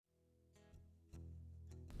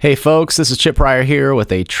Hey folks, this is Chip Pryor here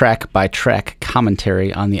with a track-by-track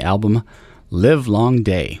commentary on the album Live Long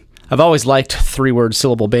Day. I've always liked three-word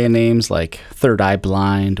syllable band names like Third Eye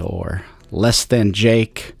Blind or Less Than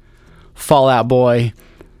Jake, Fall Out Boy.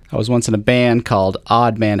 I was once in a band called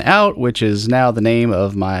Odd Man Out, which is now the name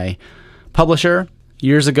of my publisher.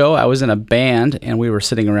 Years ago, I was in a band and we were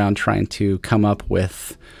sitting around trying to come up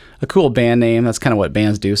with a cool band name. That's kind of what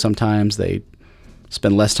bands do sometimes. They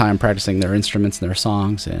spend less time practicing their instruments and their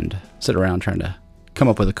songs and sit around trying to come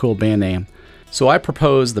up with a cool band name. So I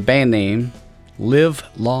proposed the band name Live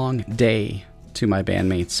Long Day to my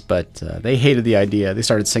bandmates, but they hated the idea. They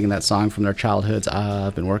started singing that song from their childhoods.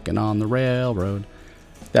 I've been working on the railroad.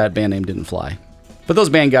 That band name didn't fly. But those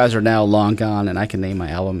band guys are now long gone, and I can name my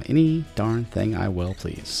album any darn thing I will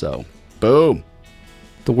please. So, boom.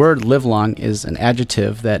 The word live long is an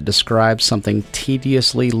adjective that describes something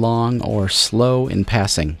tediously long or slow in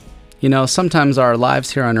passing. You know, sometimes our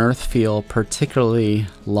lives here on earth feel particularly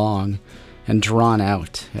long and drawn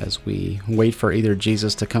out as we wait for either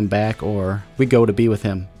Jesus to come back or we go to be with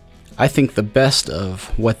him. I think the best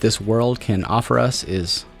of what this world can offer us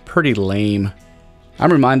is pretty lame.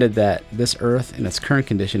 I'm reminded that this earth in its current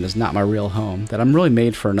condition is not my real home, that I'm really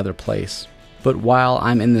made for another place. But while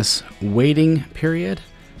I'm in this waiting period,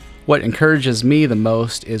 what encourages me the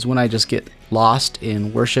most is when I just get lost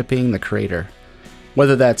in worshiping the Creator.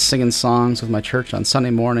 Whether that's singing songs with my church on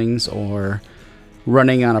Sunday mornings, or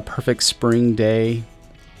running on a perfect spring day,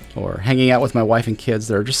 or hanging out with my wife and kids,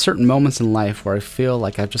 there are just certain moments in life where I feel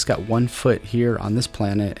like I've just got one foot here on this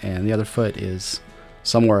planet and the other foot is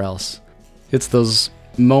somewhere else. It's those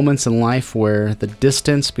moments in life where the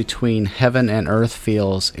distance between heaven and earth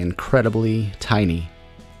feels incredibly tiny.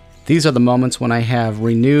 These are the moments when I have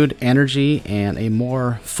renewed energy and a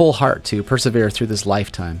more full heart to persevere through this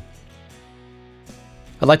lifetime.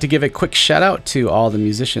 I'd like to give a quick shout out to all the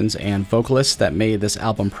musicians and vocalists that made this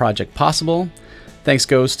album project possible. Thanks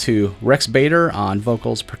goes to Rex Bader on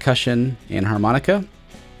vocals, percussion, and harmonica,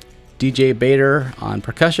 DJ Bader on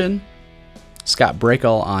percussion, Scott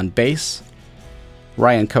Brakel on bass,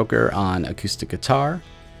 Ryan Coker on acoustic guitar,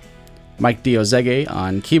 Mike Diozege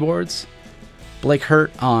on keyboards, Blake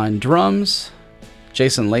Hurt on drums,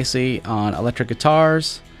 Jason Lacey on electric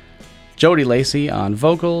guitars, Jody Lacey on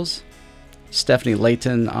vocals, Stephanie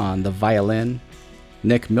Layton on the violin,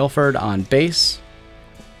 Nick Milford on bass,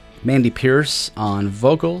 Mandy Pierce on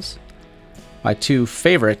vocals, my two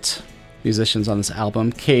favorite musicians on this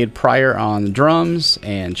album, Cade Pryor on drums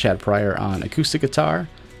and Chad Pryor on acoustic guitar,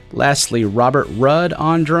 lastly Robert Rudd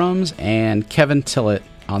on drums and Kevin Tillett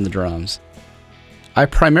on the drums. I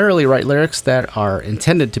primarily write lyrics that are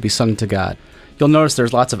intended to be sung to God. You'll notice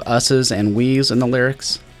there's lots of us's and we's in the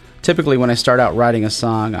lyrics. Typically when I start out writing a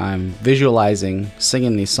song, I'm visualizing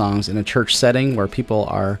singing these songs in a church setting where people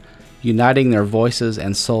are uniting their voices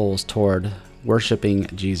and souls toward worshiping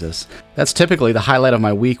Jesus. That's typically the highlight of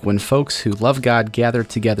my week when folks who love God gather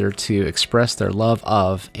together to express their love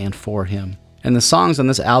of and for Him. And the songs on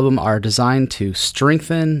this album are designed to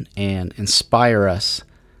strengthen and inspire us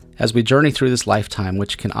as we journey through this lifetime,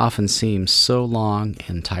 which can often seem so long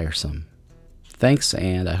and tiresome. Thanks,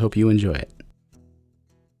 and I hope you enjoy it.